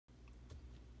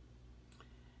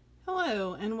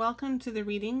Hello, and welcome to the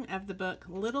reading of the book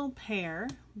Little Pear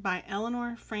by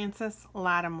Eleanor Frances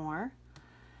Lattimore.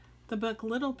 The book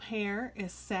Little Pear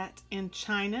is set in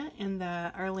China in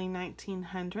the early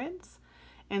 1900s.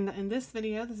 And in this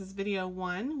video, this is video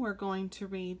 1, we're going to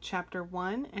read chapter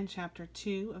 1 and chapter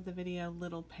 2 of the video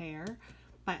Little Pear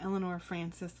by Eleanor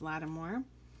Frances Lattimore.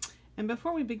 And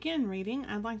before we begin reading,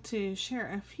 I'd like to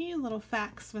share a few little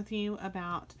facts with you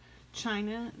about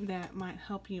China that might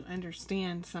help you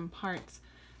understand some parts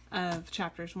of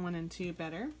chapters 1 and 2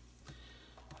 better.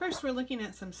 First, we're looking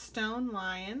at some stone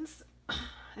lions,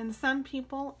 and some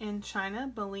people in China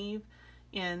believe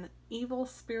in evil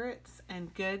spirits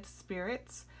and good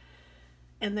spirits,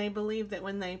 and they believe that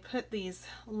when they put these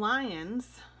lion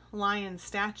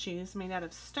statues made out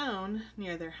of stone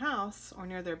near their house or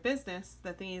near their business,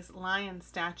 that these lion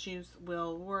statues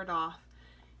will ward off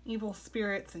evil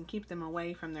spirits and keep them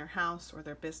away from their house or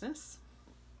their business.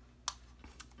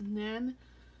 And then,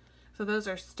 so those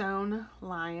are stone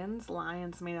lions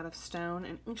made out of stone,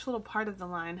 and each little part of the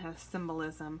lion has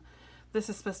symbolism. This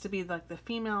is supposed to be like the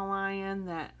female lion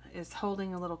that is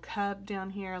holding a little cub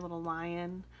down here, a little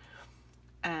lion,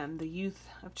 the youth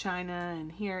of China,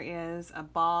 and here is a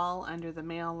ball under the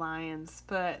male lion's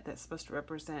foot that's supposed to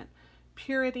represent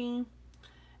purity,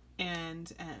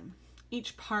 and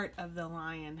each part of the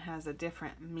lion has a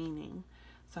different meaning.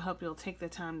 So I hope you'll take the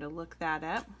time to look that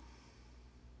up.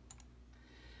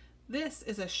 This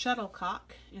is a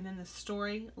shuttlecock, and in the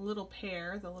story Little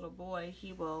Pear, the little boy,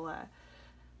 he will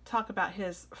talk about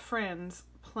his friends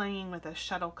playing with a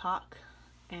shuttlecock.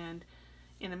 And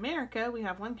in America, we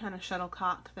have one kind of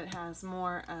shuttlecock that has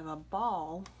more of a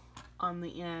ball on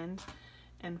the end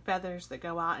and feathers that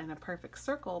go out in a perfect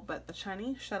circle, but the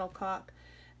Chinese shuttlecock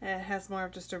has more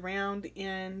of just a round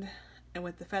end and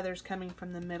with the feathers coming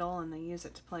from the middle, and they use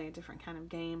it to play a different kind of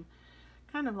game,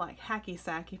 kind of like hacky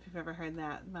sack, if you've ever heard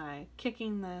that, by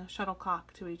kicking the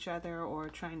shuttlecock to each other or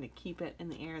trying to keep it in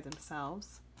the air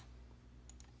themselves.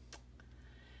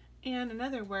 And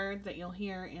another word that you'll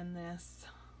hear in this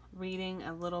reading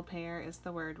of Little Pear is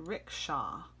the word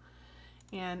rickshaw.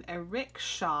 And a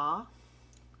rickshaw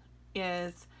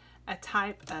is a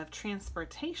type of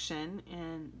transportation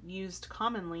and used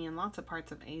commonly in lots of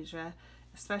parts of Asia,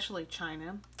 especially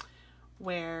China,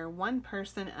 where one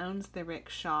person owns the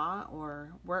rickshaw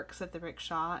or works at the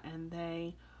rickshaw, and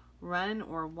they run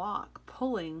or walk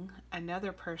pulling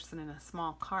another person in a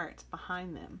small cart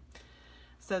behind them.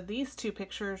 So these two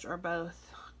pictures are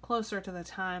both closer to the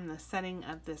time, the setting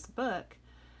of this book,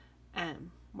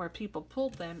 where people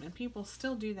pulled them, and people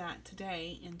still do that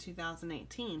today in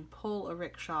 2018, pull a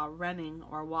rickshaw running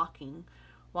or walking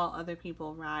while other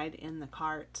people ride in the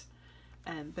cart.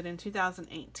 But in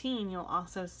 2018, you'll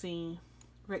also see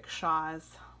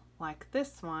rickshaws like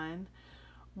this one,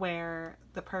 where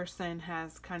the person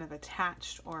has kind of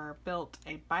attached or built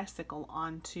a bicycle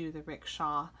onto the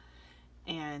rickshaw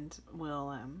and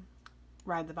will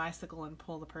ride the bicycle and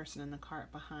pull the person in the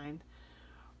cart behind.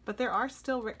 But there are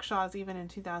still rickshaws even in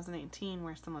 2018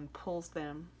 where someone pulls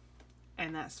them,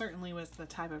 and that certainly was the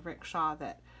type of rickshaw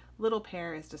that Little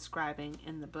Pear is describing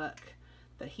in the book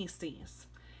that he sees.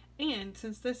 And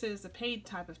since this is a paid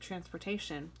type of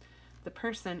transportation, the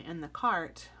person in the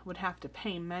cart would have to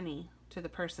pay money to the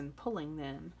person pulling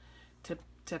them to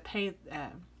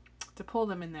pull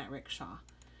them in that rickshaw.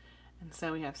 And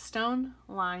so we have stone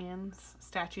lions,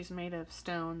 statues made of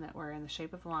stone that were in the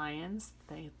shape of lions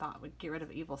they thought would get rid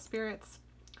of evil spirits,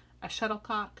 a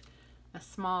shuttlecock, a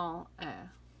small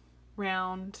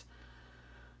round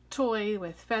toy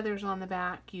with feathers on the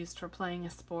back used for playing a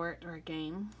sport or a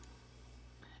game,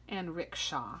 and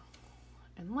rickshaw.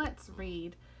 And let's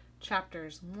read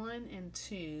chapters 1 and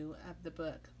 2 of the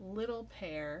book Little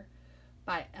Pear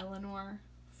by Eleanor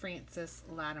Frances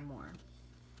Lattimore.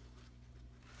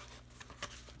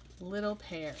 Little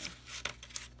Pear.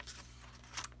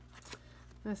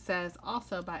 This says,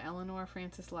 also by Eleanor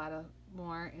Frances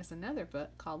Lattimore is another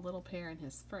book called Little Pear and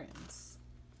His Friends.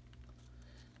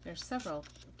 There's several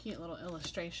cute little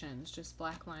illustrations, just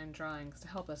black line drawings to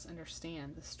help us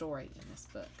understand the story in this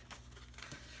book.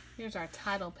 Here's our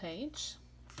title page.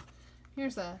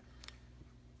 Here's a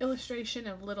illustration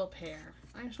of Little Pear.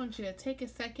 I just want you to take a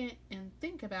second and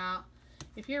think about,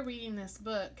 if you're reading this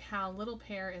book, how Little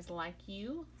Pear is like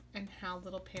you and how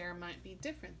Little Pear might be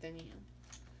different than you.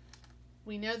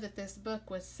 We know that this book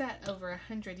was set over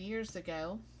 100 years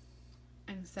ago,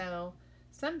 and so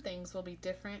some things will be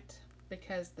different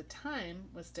because the time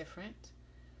was different.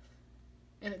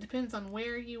 And it depends on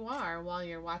where you are while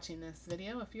you're watching this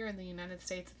video. If you're in the United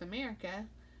States of America,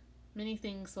 many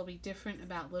things will be different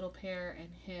about Little Pear and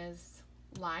his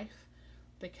life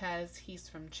because he's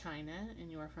from China and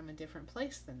you're from a different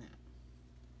place than that.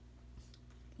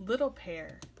 Little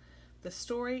Pear, the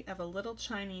story of a little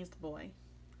Chinese boy.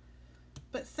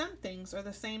 But some things are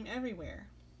the same everywhere.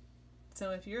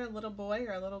 So if you're a little boy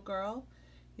or a little girl,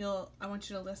 I want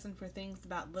you to listen for things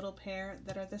about Little Pear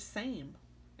that are the same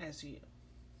as you.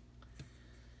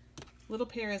 Little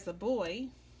Pear is a boy,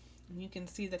 and you can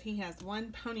see that he has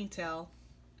one ponytail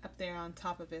up there on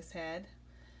top of his head.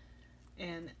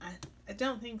 And I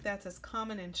don't think that's as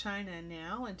common in China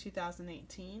now in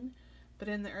 2018, but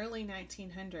in the early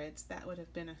 1900s, that would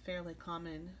have been a fairly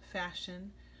common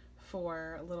fashion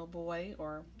for a little boy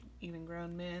or even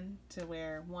grown men to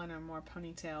wear one or more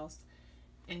ponytails.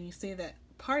 And you see that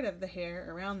part of the hair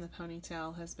around the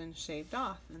ponytail has been shaved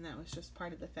off, and that was just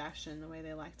part of the fashion, the way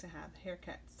they like to have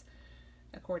haircuts,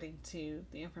 according to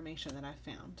the information that I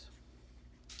found.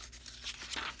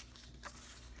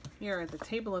 Here are the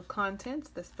table of contents.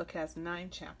 This book has 9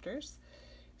 chapters,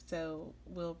 so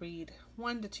we'll read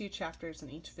 1 to 2 chapters in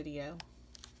each video.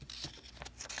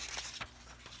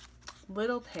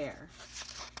 Little Pear.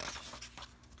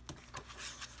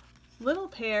 Little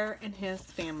Pear and his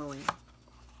family.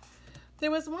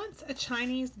 There was once a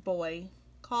Chinese boy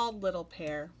called Little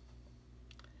Pear.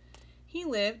 He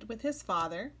lived with his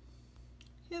father,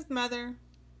 his mother,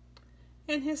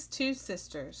 and his 2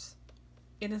 sisters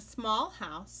in a small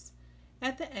house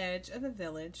at the edge of a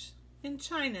village in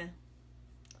China.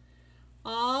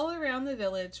 All around the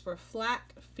village were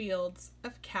flat fields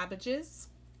of cabbages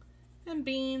and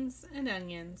beans and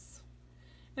onions,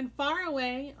 and far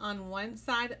away on one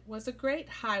side was a great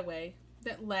highway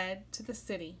that led to the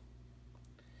city,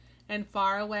 and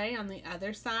far away on the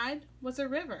other side was a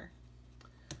river.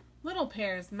 Little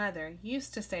Pear's mother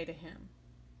used to say to him,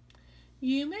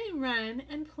 "You may run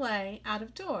and play out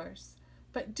of doors,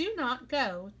 but do not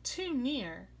go too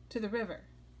near to the river.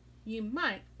 You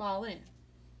might fall in."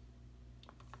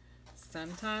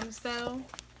 Sometimes, though,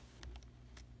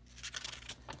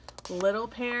 Little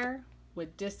Pear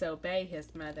would disobey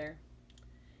his mother.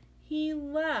 He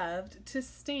loved to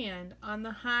stand on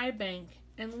the high bank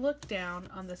and look down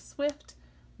on the swift,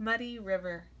 muddy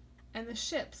river and the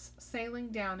ships sailing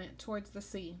down it towards the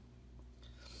sea.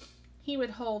 He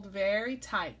would hold very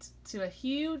tight to a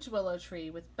huge willow tree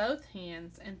with both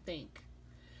hands and think,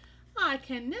 "I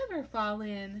can never fall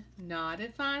in, not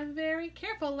if I'm very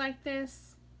careful like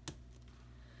this."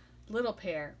 Little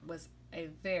Pear was a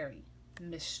very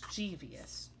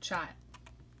mischievous child.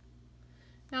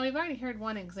 Now, we've already heard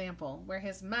one example where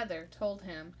his mother told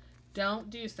him, "Don't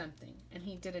do something," and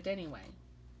he did it anyway.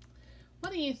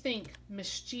 What do you think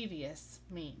mischievous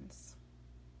means?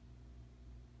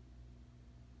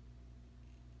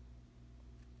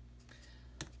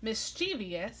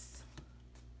 Mischievous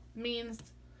means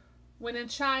when a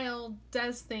child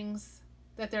does things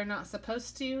that they're not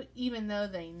supposed to, even though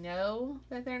they know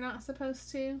that they're not supposed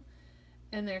to,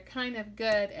 and they're kind of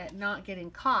good at not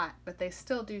getting caught, but they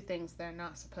still do things they're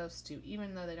not supposed to,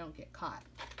 even though they don't get caught.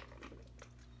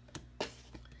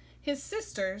 His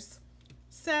sisters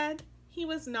said he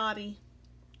was naughty.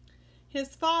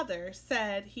 His father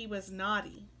said he was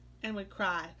naughty and would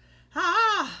cry,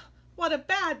 "Ah, what a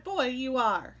bad boy you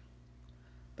are!"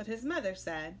 But his mother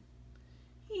said,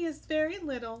 "He is very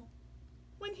little.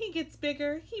 When he gets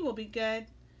bigger, he will be good.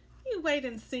 You wait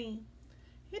and see.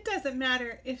 It doesn't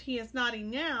matter if he is naughty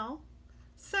now.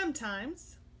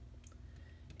 Sometimes."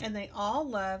 And they all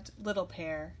loved Little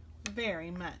Pear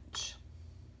very much.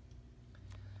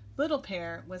 Little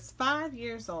Pear was 5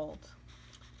 years old.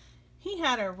 He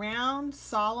had a round,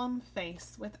 solemn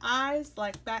face with eyes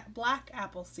like black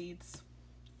apple seeds.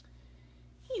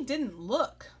 He didn't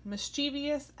look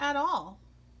mischievous at all.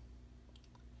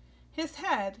 His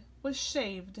head was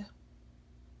shaved,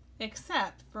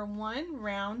 except for one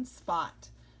round spot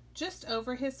just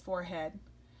over his forehead,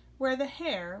 where the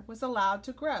hair was allowed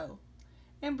to grow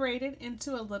and braided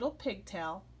into a little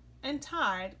pigtail and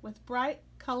tied with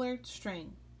bright-colored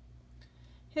string.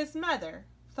 His mother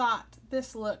thought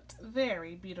this looked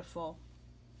very beautiful.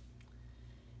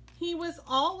 He was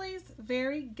always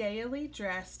very gaily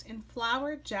dressed in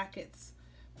flowered jackets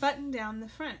buttoned down the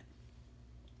front.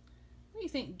 What do you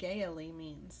think gaily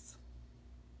means?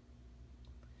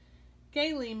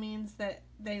 Gaily means that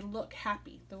they look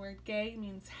happy. The word gay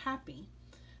means happy.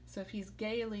 So if he's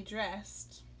gaily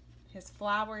dressed, his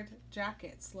flowered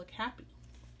jackets look happy.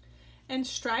 And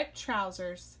striped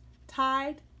trousers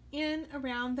tied in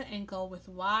around the ankle with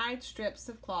wide strips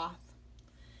of cloth.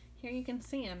 Here you can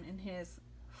see him in his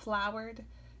flowered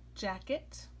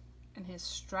jacket and his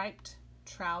striped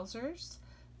trousers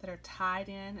that are tied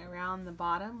in around the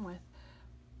bottom with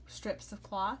strips of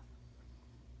cloth.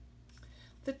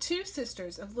 The two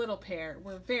sisters of Little Pear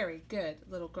were very good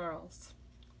little girls.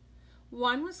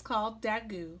 One was called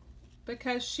Dagu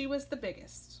because she was the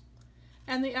biggest,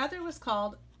 and the other was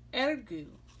called Ergu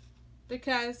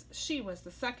because she was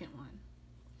the second one.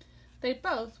 They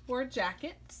both wore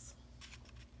jackets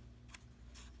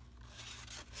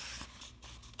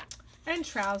and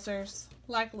trousers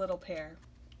like Little Pear,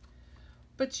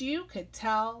 but you could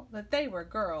tell that they were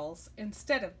girls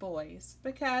instead of boys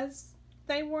because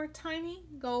they wore tiny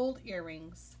gold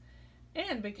earrings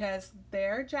and because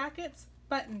their jackets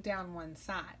buttoned down one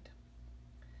side.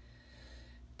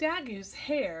 Dagu's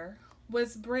hair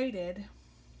was braided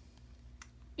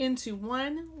into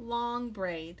one long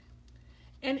braid,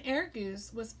 and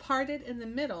Ergu's was parted in the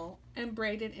middle and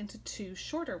braided into two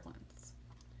shorter ones.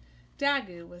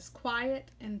 Dagu was quiet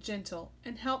and gentle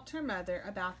and helped her mother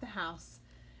about the house,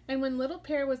 and when Little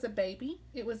Pear was a baby,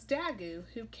 it was Dagu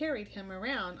who carried him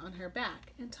around on her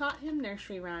back and taught him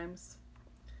nursery rhymes.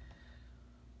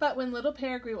 But when Little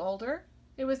Pear grew older,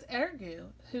 it was Ergu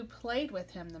who played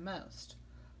with him the most,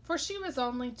 for she was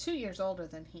only 2 years older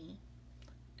than he,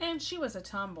 and she was a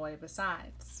tomboy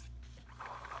besides.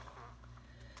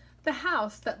 The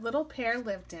house that Little Pear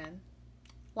lived in,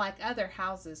 like other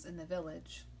houses in the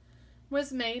village,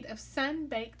 was made of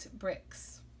sun-baked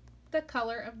bricks, the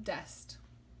color of dust.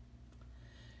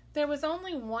 There was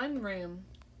only one room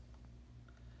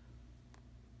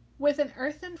with an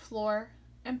earthen floor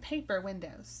and paper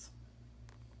windows.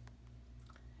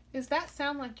 Does that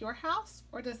sound like your house,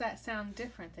 or does that sound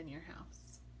different than your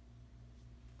house?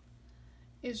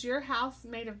 Is your house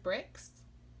made of bricks?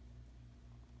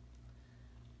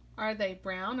 Are they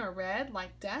brown or red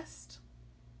like dust?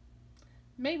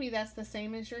 Maybe that's the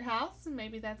same as your house, and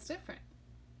maybe that's different.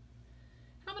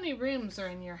 How many rooms are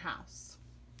in your house?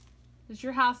 Does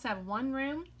your house have one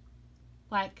room,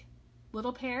 like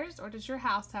Little Pear's, or does your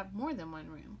house have more than one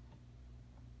room?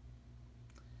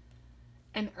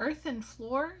 An earthen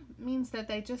floor means that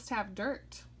they just have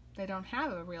dirt. They don't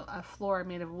have a floor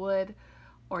made of wood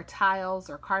or tiles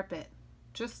or carpet,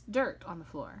 just dirt on the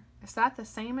floor. Is that the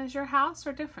same as your house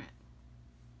or different?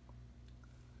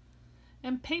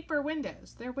 And paper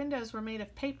windows. Their windows were made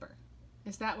of paper.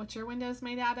 Is that what your window's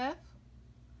made out of?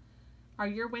 Are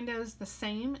your windows the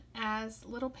same as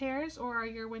Little Pear's, or are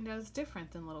your windows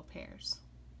different than Little Pear's?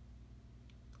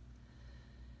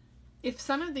 If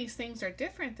some of these things are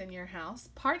different than your house,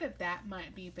 part of that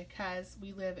might be because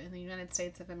we live in the United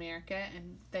States of America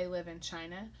and they live in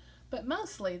China, but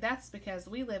mostly that's because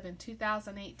we live in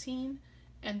 2018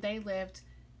 and they lived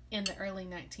in the early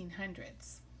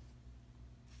 1900s.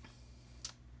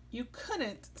 You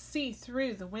couldn't see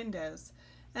through the windows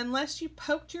unless you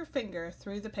poked your finger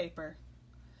through the paper,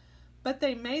 but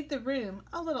they made the room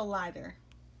a little lighter.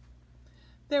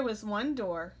 There was one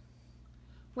door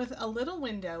with a little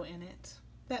window in it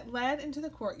that led into the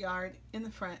courtyard in the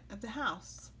front of the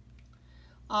house.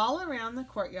 All around the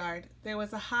courtyard there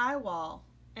was a high wall,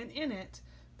 and in it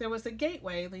there was a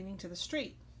gateway leading to the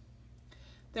street.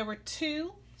 There were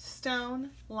 2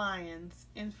 stone lions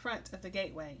in front of the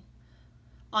gateway,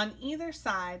 on either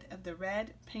side of the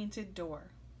red painted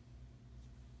door.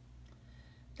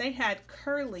 They had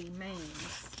curly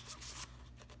manes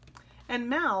and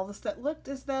mouths that looked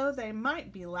as though they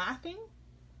might be laughing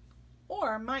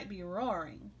or might be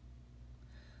roaring.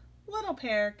 Little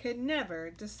Pear could never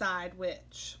decide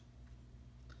which.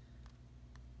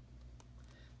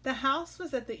 The house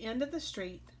was at the end of the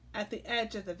street, at the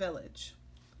edge of the village.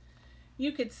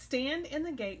 You could stand in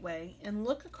the gateway and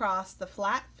look across the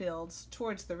flat fields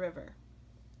towards the river.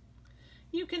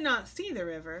 You could not see the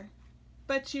river,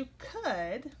 but you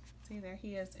could, see there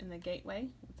he is in the gateway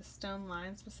with the stone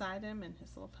lines beside him and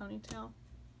his little ponytail.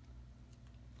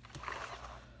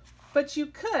 But you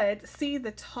could see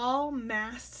the tall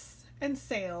masts and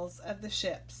sails of the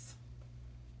ships.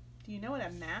 Do you know what a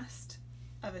mast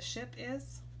of a ship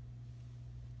is?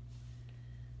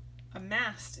 A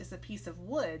mast is a piece of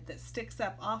wood that sticks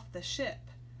up off the ship,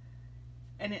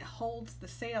 and it holds the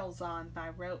sails on by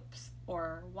ropes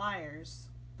or wires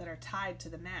that are tied to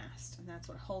the mast, and that's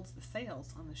what holds the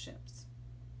sails on the ships.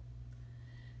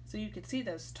 So you could see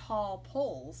those tall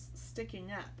poles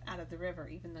sticking up out of the river,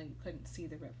 even though you couldn't see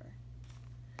the river.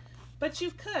 But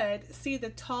you could see the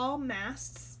tall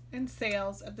masts and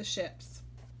sails of the ships.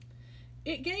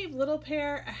 It gave Little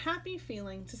Pear a happy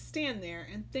feeling to stand there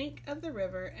and think of the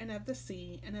river and of the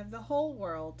sea and of the whole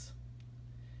world.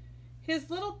 His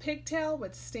little pigtail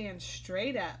would stand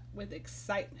straight up with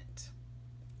excitement.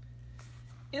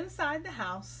 Inside the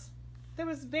house, there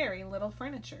was very little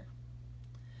furniture.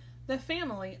 The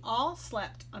family all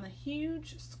slept on a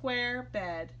huge square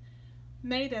bed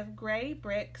made of gray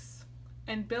bricks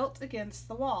and built against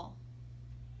the wall.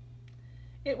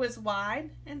 It was wide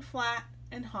and flat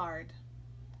and hard.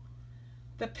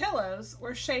 The pillows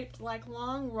were shaped like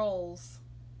long rolls.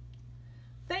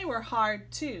 They were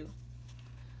hard too,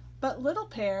 but Little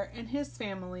Pear and his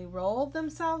family rolled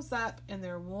themselves up in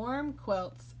their warm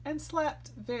quilts and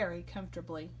slept very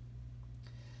comfortably.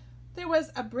 There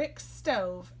was a brick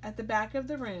stove at the back of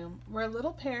the room where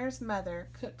Little Pear's mother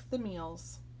cooked the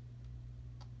meals.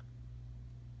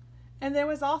 And there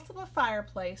was also a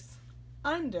fireplace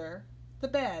under the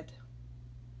bed.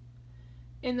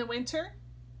 In the winter,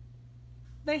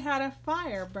 they had a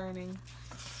fire burning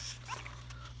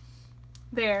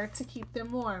there to keep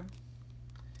them warm.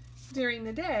 During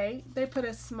the day, they put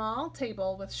a small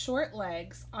table with short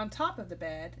legs on top of the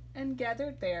bed and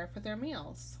gathered there for their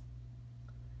meals.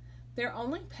 Their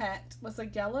only pet was a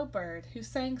yellow bird who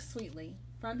sang sweetly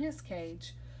from his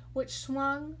cage, which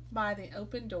swung by the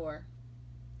open door.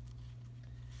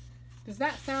 Does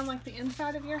that sound like the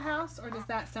inside of your house, or does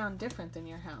that sound different than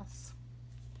your house?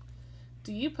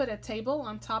 Do you put a table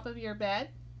on top of your bed?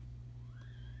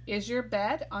 Is your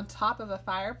bed on top of a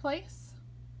fireplace?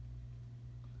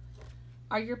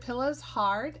 Are your pillows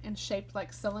hard and shaped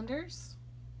like cylinders?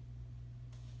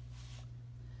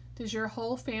 Does your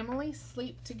whole family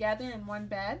sleep together in one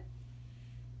bed?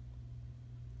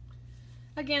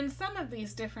 Again, some of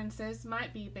these differences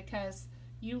might be because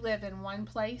you live in one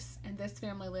place and this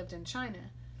family lived in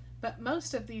China, but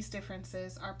most of these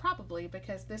differences are probably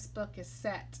because this book is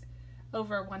set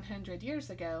over 100 years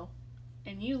ago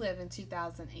and you live in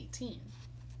 2018.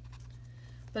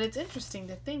 But it's interesting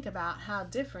to think about how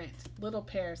different Little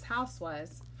Pear's house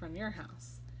was from your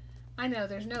house. I know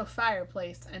there's no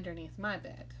fireplace underneath my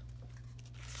bed.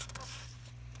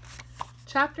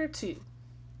 Chapter 2.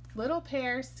 Little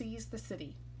Pear Sees the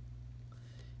City.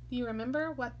 Do you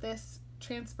remember what this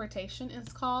transportation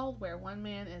is called, where one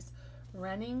man is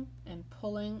running and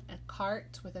pulling a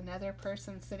cart with another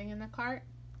person sitting in the cart?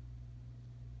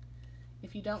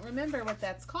 If you don't remember what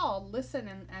that's called, listen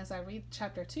as I read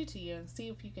chapter 2 to you and see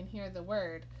if you can hear the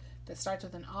word that starts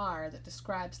with an R that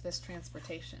describes this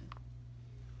transportation.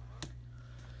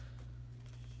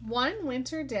 One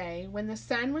winter day, when the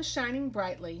sun was shining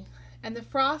brightly and the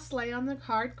frost lay on the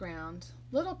hard ground,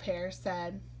 Little Pear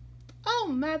said, "Oh,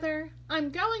 Mother, I'm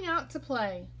going out to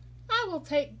play. I will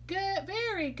take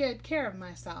very good care of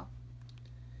myself."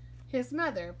 His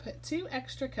mother put 2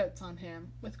 extra coats on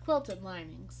him with quilted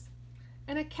linings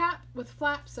and a cap with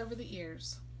flaps over the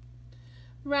ears.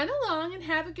 "Run along and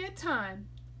have a good time.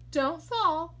 Don't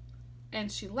fall."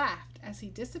 And she laughed as he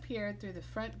disappeared through the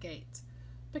front gate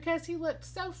because he looked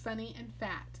so funny and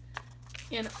fat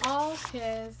in all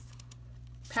his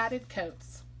padded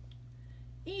coats.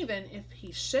 Even if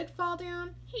he should fall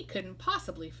down, he couldn't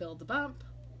possibly feel the bump.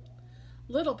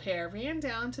 Little Pear ran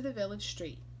down to the village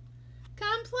street.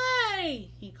 "Come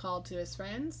play," he called to his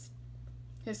friends.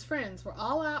 His friends were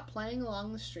all out playing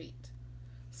along the street.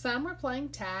 Some were playing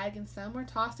tag and some were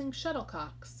tossing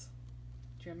shuttlecocks.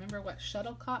 Do you remember what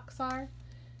shuttlecocks are?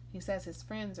 He says his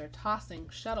friends are tossing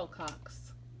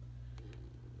shuttlecocks.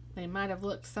 They might have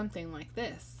looked something like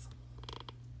this.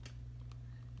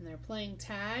 And they're playing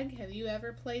tag. Have you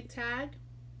ever played tag?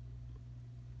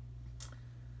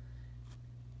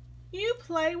 "You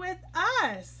play with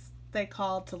us," they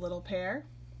called to Little Pear.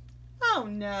 "Oh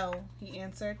no," he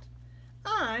answered.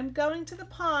 "I'm going to the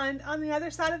pond on the other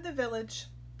side of the village.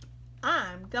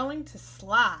 I'm going to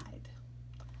slide."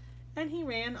 And he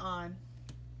ran on.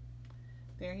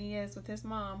 There he is with his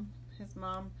mom. His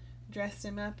mom dressed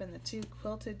him up in the 2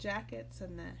 quilted jackets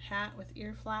and the hat with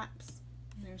ear flaps.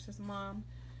 And there's his mom.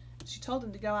 She told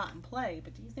him to go out and play,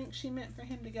 but do you think she meant for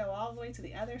him to go all the way to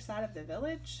the other side of the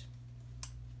village?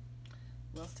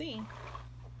 We'll see.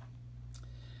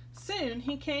 Soon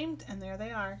he came, and there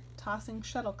they are, tossing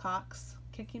shuttlecocks,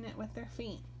 kicking it with their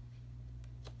feet.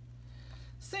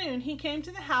 Soon he came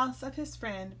to the house of his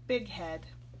friend Big Head.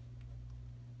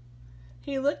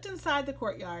 He looked inside the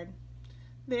courtyard.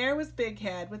 There was Big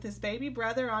Head with his baby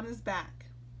brother on his back.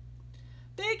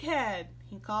 "Big Head,"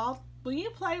 he called, "will you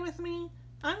play with me?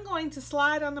 I'm going to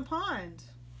slide on the pond."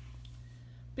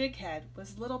 Big Head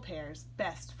was Little Pear's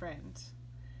best friend.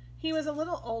 He was a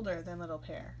little older than Little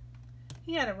Pear.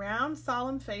 He had a round,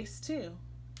 solemn face too,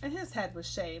 and his head was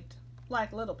shaved,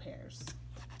 like Little Pear's.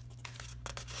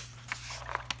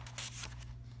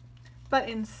 But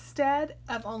instead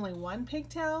of only 1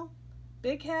 pigtail,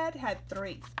 Big Head had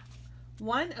 3.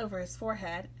 1 over his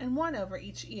forehead and 1 over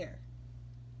each ear.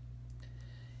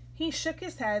 He shook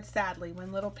his head sadly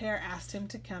when Little Pear asked him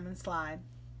to come and slide.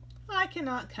 "I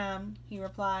cannot come," he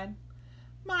replied.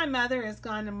 "My mother is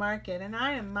gone to market and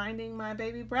I am minding my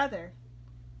baby brother.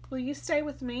 Will you stay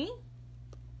with me?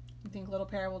 You think Little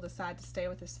Pear will decide to stay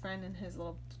with his friend and his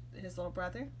little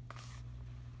brother?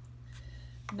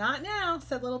 Not now,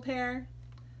 said Little Pear,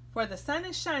 for the sun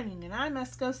is shining and I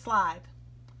must go slide.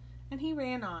 And he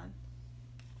ran on.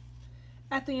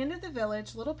 At the end of the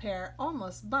village, Little Pear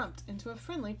almost bumped into a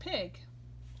friendly pig.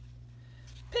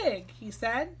 Pig, he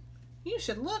said, you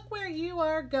should look where you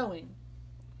are going.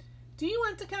 Do you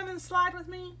want to come and slide with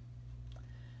me?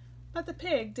 But the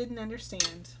pig didn't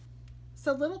understand.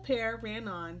 So Little Pear ran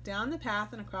on down the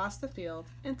path and across the field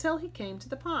until he came to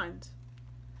the pond.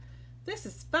 This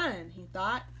is fun, he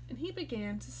thought, and he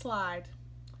began to slide.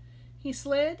 He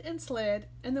slid,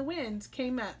 and the wind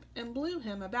came up and blew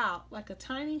him about like a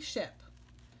tiny ship.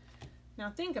 Now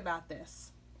think about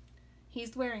this.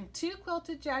 He's wearing 2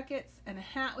 quilted jackets and a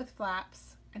hat with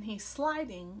flaps, and he's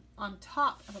sliding on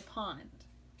top of a pond.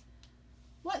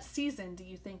 What season do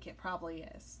you think it probably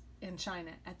is in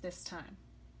China at this time?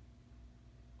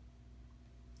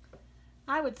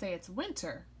 I would say it's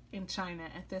winter in China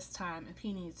at this time if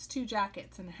he needs 2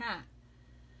 jackets and a hat.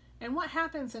 And what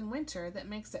happens in winter that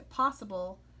makes it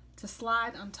possible to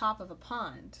slide on top of a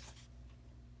pond?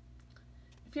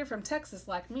 If you're from Texas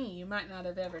like me, you might not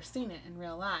have ever seen it in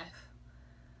real life.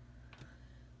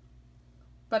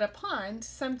 But a pond,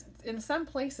 in some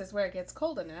places where it gets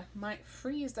cold enough, might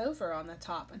freeze over on the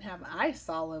top and have ice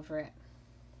all over it.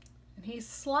 And he's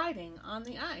sliding on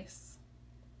the ice.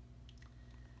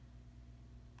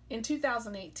 In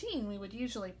 2018, we would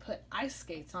usually put ice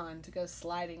skates on to go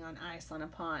sliding on ice on a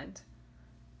pond.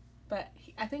 But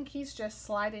I think he's just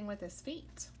sliding with his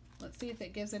feet. Let's see if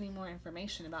it gives any more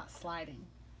information about sliding.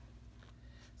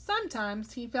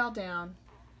 Sometimes he fell down.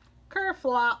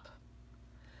 Kerflop.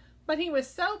 But he was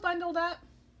so bundled up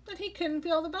that he couldn't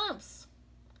feel the bumps.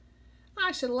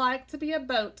 I should like to be a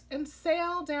boat and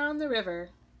sail down the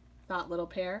river, thought Little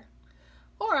Pear.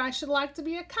 Or I should like to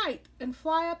be a kite and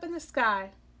fly up in the sky.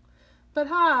 But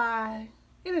hi,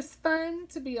 it is fun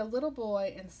to be a little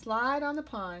boy and slide on the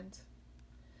pond.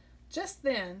 Just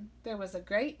then there was a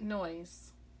great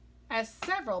noise, as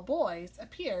several boys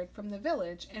appeared from the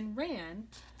village and ran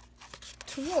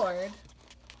toward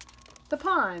the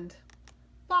pond,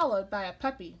 followed by a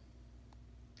puppy.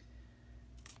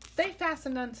 They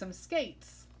fastened on some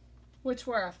skates, which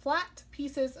were flat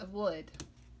pieces of wood.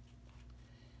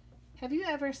 Have you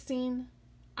ever seen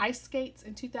ice skates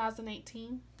in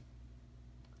 2018?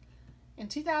 In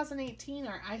 2018,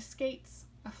 are ice skates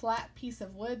a flat piece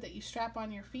of wood that you strap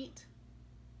on your feet?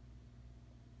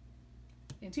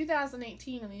 In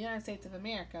 2018, in the United States of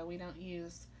America, we don't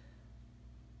use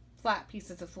flat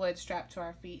pieces of wood strapped to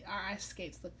our feet. Our ice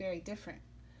skates look very different.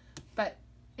 But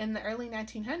in the early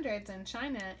 1900s in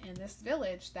China, in this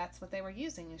village, that's what they were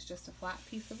using, is just a flat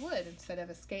piece of wood instead of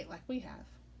a skate like we have.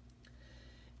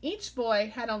 Each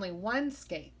boy had only 1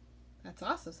 skate. That's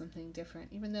also something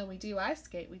different. Even though we do ice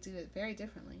skate, we do it very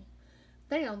differently.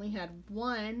 They only had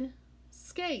 1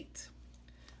 skate,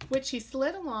 which he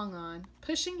slid along on,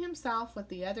 pushing himself with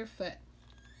the other foot.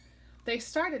 They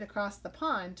started across the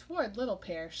pond toward Little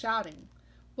Pear, shouting,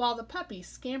 while the puppy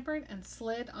scampered and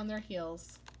slid on their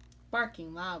heels,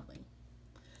 barking loudly.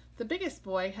 The biggest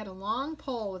boy had a long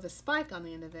pole with a spike on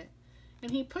the end of it,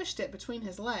 and he pushed it between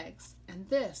his legs, and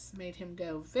this made him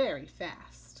go very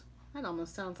fast. That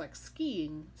almost sounds like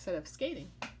skiing instead of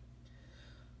skating.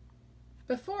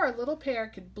 Before Little Pear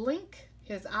could blink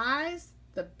his eyes,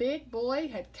 the big boy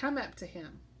had come up to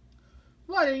him.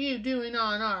 "What are you doing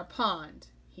on our pond?"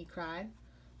 he cried.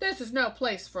 "This is no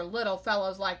place for little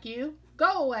fellows like you.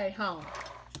 Go away home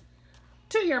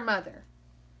to your mother."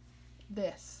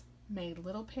 This made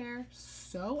Little Pear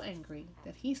so angry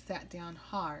that he sat down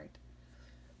hard.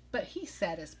 But he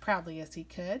said as proudly as he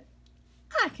could,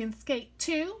 "I can skate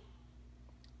too."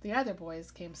 The other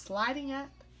boys came sliding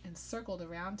up and circled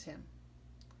around him.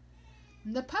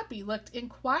 The puppy looked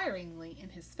inquiringly in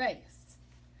his face.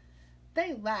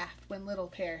 They laughed when Little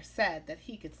Pear said that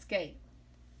he could skate.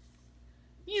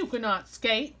 "You cannot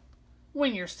skate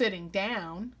when you're sitting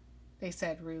down," they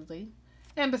said rudely.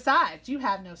 "And besides, you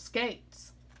have no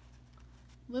skates."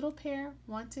 Little Pear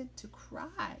wanted to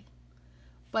cry,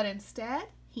 but instead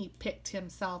he picked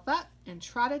himself up and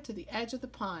trotted to the edge of the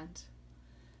pond.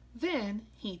 Then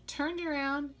he turned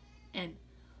around and,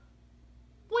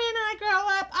 "When I grow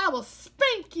up, I will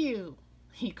spank you,"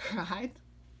 he cried.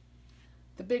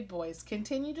 The big boys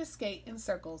continued to skate in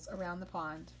circles around the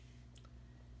pond,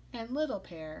 and Little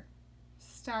Pear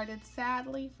started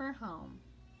sadly for home.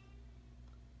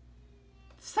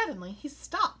 Suddenly he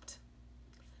stopped.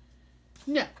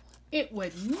 No, it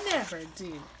would never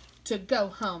do to go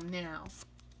home now,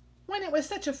 when it was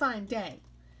such a fine day.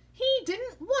 He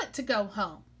didn't want to go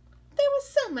home. there was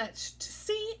so much to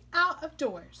see out of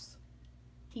doors.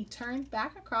 He turned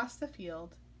back across the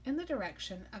field in the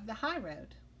direction of the high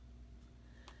road.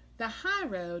 The high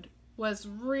road was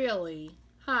really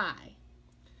high.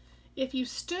 If you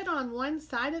stood on one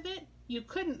side of it, you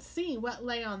couldn't see what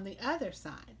lay on the other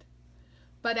side.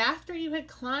 But after you had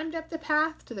climbed up the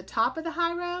path to the top of the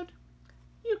high road,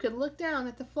 you could look down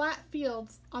at the flat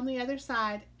fields on the other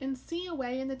side and see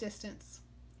away in the distance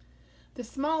the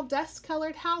small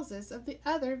dust-colored houses of the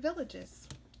other villages.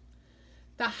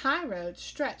 The high road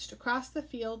stretched across the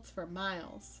fields for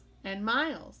miles and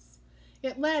miles.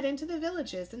 It led into the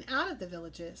villages and out of the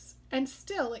villages, and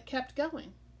still it kept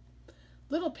going.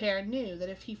 Little Pear knew that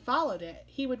if he followed it,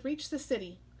 he would reach the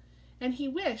city, and he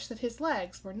wished that his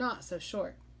legs were not so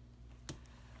short.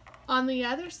 On the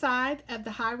other side of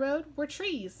the high road were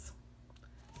trees.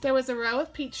 There was a row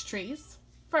of peach trees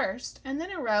first, and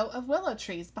then a row of willow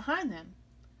trees behind them.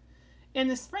 In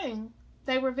the spring,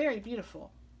 they were very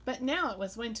beautiful, but now it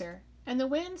was winter, and the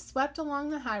wind swept along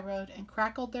the high road and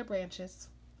crackled their branches.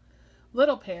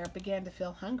 Little Pear began to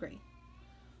feel hungry,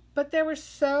 but there were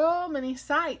so many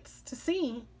sights to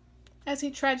see as he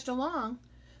trudged along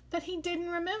that he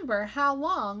didn't remember how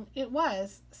long it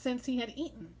was since he had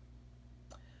eaten.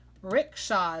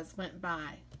 Rickshaws went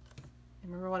by.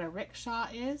 Remember what a rickshaw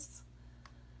is?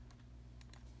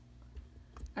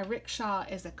 A rickshaw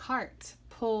is a cart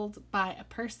pulled by a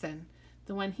person.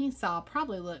 The one he saw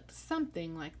probably looked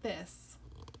something like this,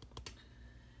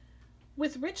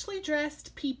 with richly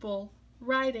dressed people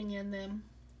riding in them.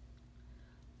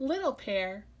 Little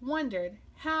Pear wondered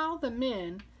how the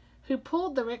men who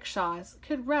pulled the rickshaws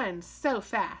could run so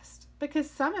fast, because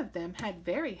some of them had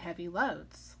very heavy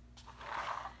loads.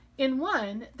 In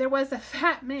one, there was a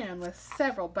fat man with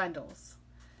several bundles,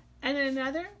 and in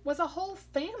another was a whole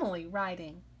family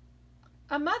riding,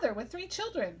 a mother with 3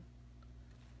 children.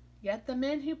 Yet the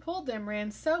men who pulled them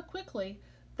ran so quickly,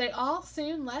 they all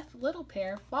soon left Little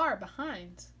Pear far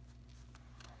behind.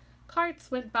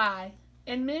 Carts went by,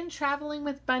 and men traveling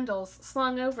with bundles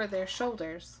slung over their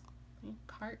shoulders.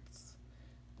 Carts,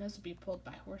 those would be pulled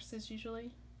by horses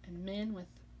usually, and men with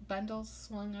bundles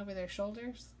slung over their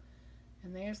shoulders.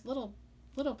 And there's Little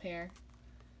Pear.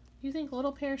 You think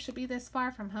Little Pear should be this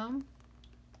far from home?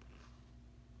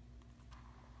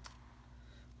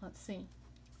 Let's see.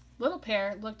 Little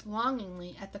Pear looked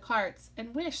longingly at the carts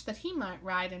and wished that he might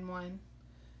ride in one.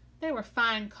 They were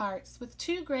fine carts with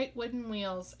 2 great wooden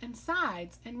wheels and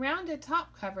sides and rounded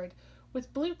top covered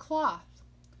with blue cloth.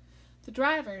 The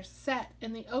drivers sat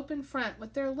in the open front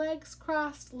with their legs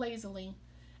crossed lazily,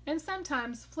 and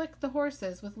sometimes flicked the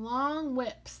horses with long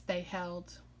whips they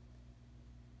held,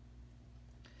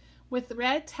 with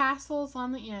red tassels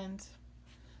on the end.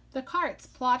 The carts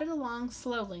plodded along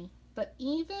slowly, but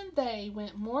even they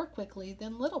went more quickly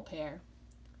than Little Pear.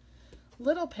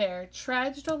 Little Pear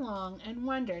trudged along and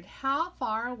wondered how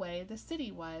far away the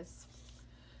city was.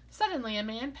 Suddenly a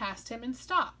man passed him and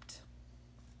stopped.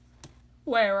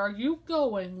 "Where are you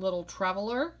going, little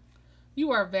traveler?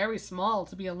 You are very small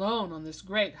to be alone on this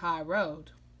great high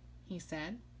road," he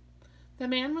said. The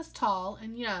man was tall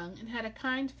and young and had a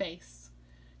kind face.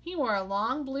 He wore a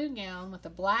long blue gown with a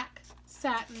black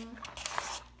satin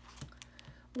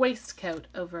waistcoat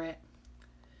over it.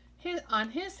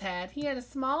 On his head he had a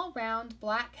small round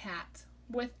black hat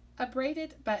with a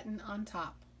braided button on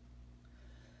top.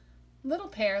 Little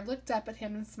Pear looked up at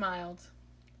him and smiled.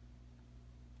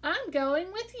 "I'm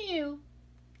going with you,"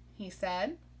 he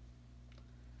said.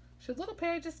 Should Little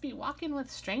Pear just be walking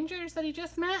with strangers that he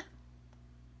just met?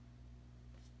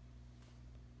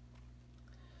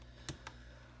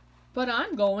 "But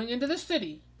I'm going into the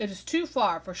city. It is too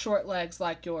far for short legs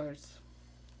like yours."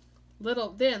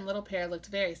 Then Little Pear looked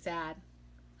very sad.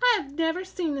 "I have never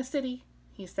seen the city,"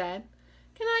 he said.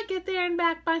 "Can I get there and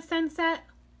back by sunset?"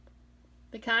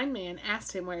 The kind man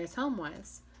asked him where his home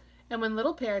was, and when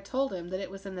Little Pear told him that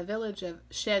it was in the village of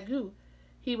Chegu,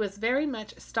 he was very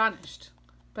much astonished.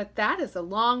 "But that is a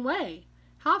long way.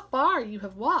 How far you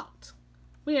have walked!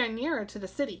 We are nearer to the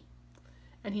city."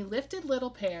 And he lifted Little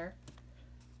Pear.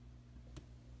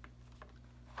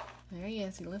 There he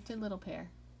is. He lifted Little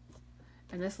Pear.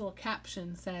 And this little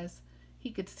caption says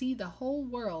he could see the whole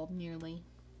world nearly.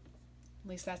 At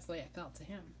least that's the way it felt to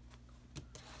him.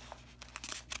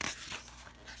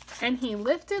 And he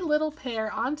lifted Little Pear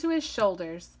onto his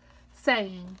shoulders,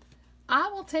 saying, "I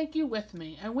will take you with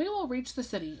me, and we will reach the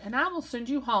city, and I will send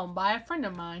you home by a friend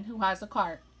of mine who has a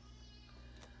cart."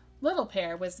 Little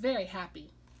Pear was very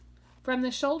happy. From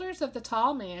the shoulders of the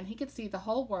tall man he could see the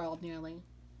whole world nearly.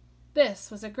 This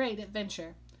was a great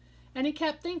adventure, and he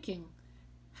kept thinking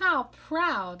how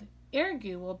proud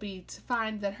Ergu will be to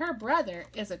find that her brother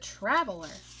is a traveler.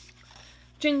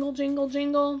 Jingle, jingle,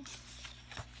 jingle.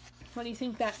 What do you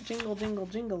think that jingle, jingle,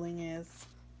 jingling is?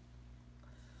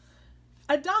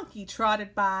 A donkey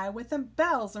trotted by with the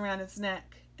bells around its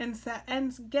neck and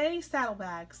gay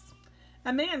saddlebags.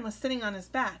 A man was sitting on his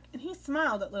back, and he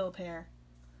smiled at Little Pear.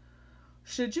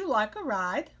 "Should you like a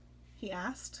ride?" he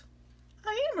asked.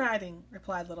 "I am riding,"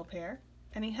 replied Little Pear,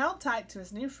 and he held tight to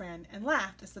his new friend and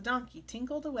laughed as the donkey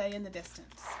tinkled away in the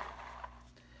distance.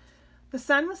 The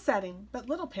sun was setting, but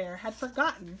Little Pear had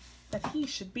forgotten that he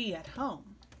should be at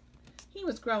home. He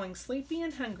was growing sleepy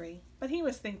and hungry, but he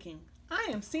was thinking, "I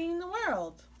am seeing the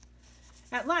world."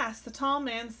 At last the tall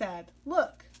man said,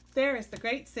 "Look, there is the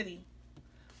great city."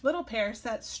 Little Pear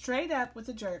sat straight up with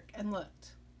a jerk and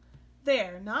looked.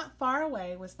 There, not far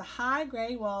away, was the high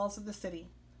gray walls of the city.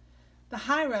 The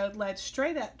high road led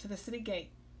straight up to the city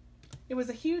gate. It was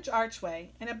a huge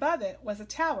archway, and above it was a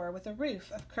tower with a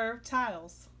roof of curved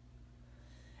tiles.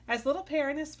 As Little Pear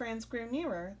and his friends grew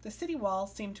nearer, the city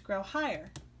walls seemed to grow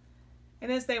higher,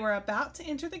 and as they were about to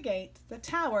enter the gate, the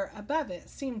tower above it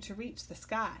seemed to reach the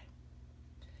sky.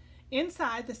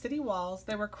 Inside the city walls,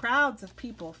 there were crowds of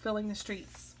people filling the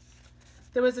streets.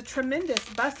 There was a tremendous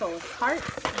bustle of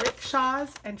carts,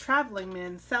 rickshaws, and traveling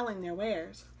men selling their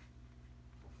wares.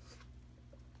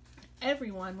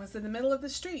 Everyone was in the middle of the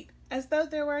street, as though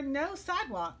there were no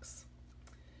sidewalks.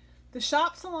 The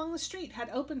shops along the street had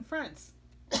open fronts,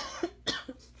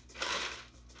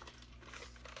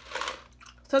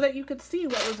 so that you could see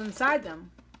what was inside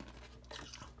them.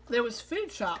 There was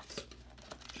food shops,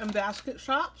 and basket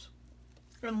shops,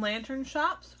 and lantern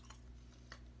shops,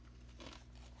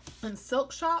 and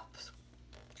silk shops,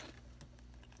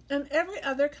 and every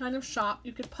other kind of shop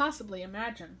you could possibly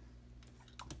imagine.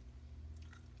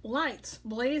 Lights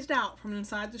blazed out from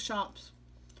inside the shops,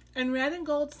 and red and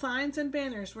gold signs and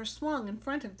banners were swung in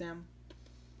front of them.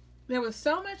 There was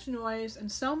so much noise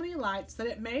and so many lights that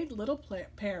it made Little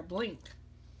Pear blink.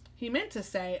 He meant to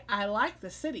say, "I like the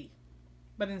city,"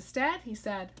 but instead he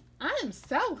said, "I am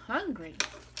so hungry."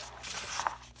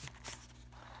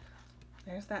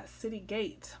 There's that city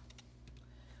gate.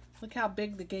 Look how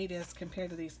big the gate is compared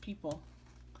to these people.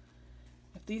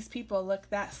 If these people look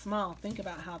that small, think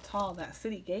about how tall that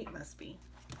city gate must be.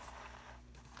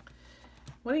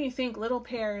 What do you think Little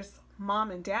Pear's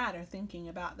mom and dad are thinking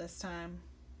about this time?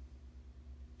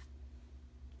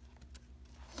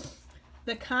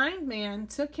 The kind man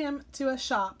took him to a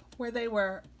shop where they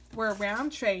were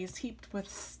round trays heaped with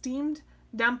steamed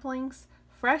dumplings,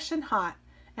 fresh and hot,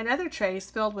 and other trays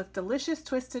filled with delicious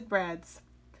twisted breads.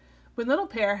 When Little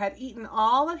Pear had eaten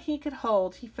all that he could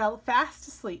hold, he fell fast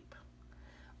asleep.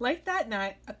 Late that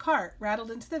night, a cart rattled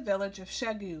into the village of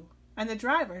Shegu, and the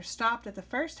driver stopped at the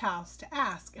first house to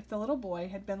ask if the little boy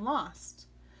had been lost.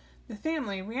 The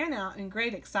family ran out in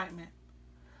great excitement.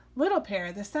 "Little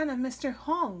Pear, the son of Mr.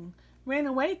 Hong, ran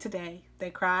away today,"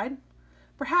 they cried.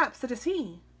 "Perhaps it is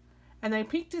he." And they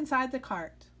peeked inside the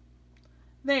cart.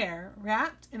 There,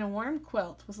 wrapped in a warm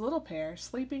quilt, was Little Pear,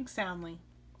 sleeping soundly.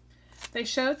 They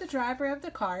showed the driver of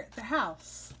the cart the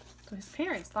house, so his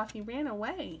parents thought he ran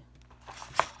away,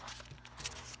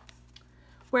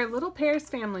 where Little Pear's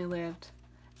family lived,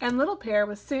 and Little Pear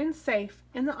was soon safe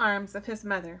in the arms of his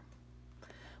mother,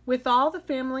 with all the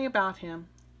family about him,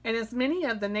 and as many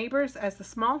of the neighbors as the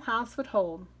small house would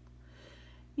hold.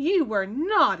 "You were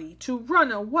naughty to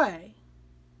run away,"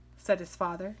 said his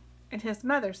father, and his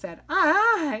mother said,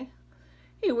 "Aye,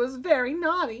 he was very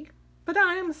naughty, but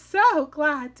I am so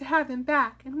glad to have him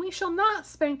back, and we shall not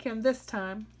spank him this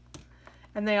time."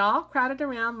 And they all crowded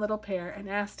around Little Pear and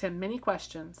asked him many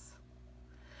questions.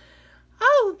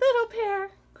 "Oh, Little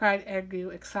Pear," cried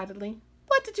Ergu excitedly,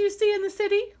 "what did you see in the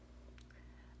city?"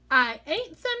 "I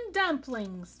ate some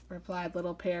dumplings," replied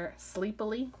Little Pear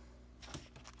sleepily.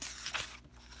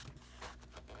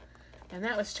 And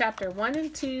that was chapter 1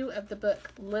 and 2 of the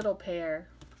book Little Pear.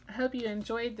 I hope you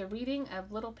enjoyed the reading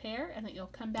of Little Pear and that you'll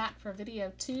come back for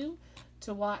video 2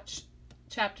 to watch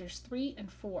chapters 3 and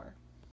 4.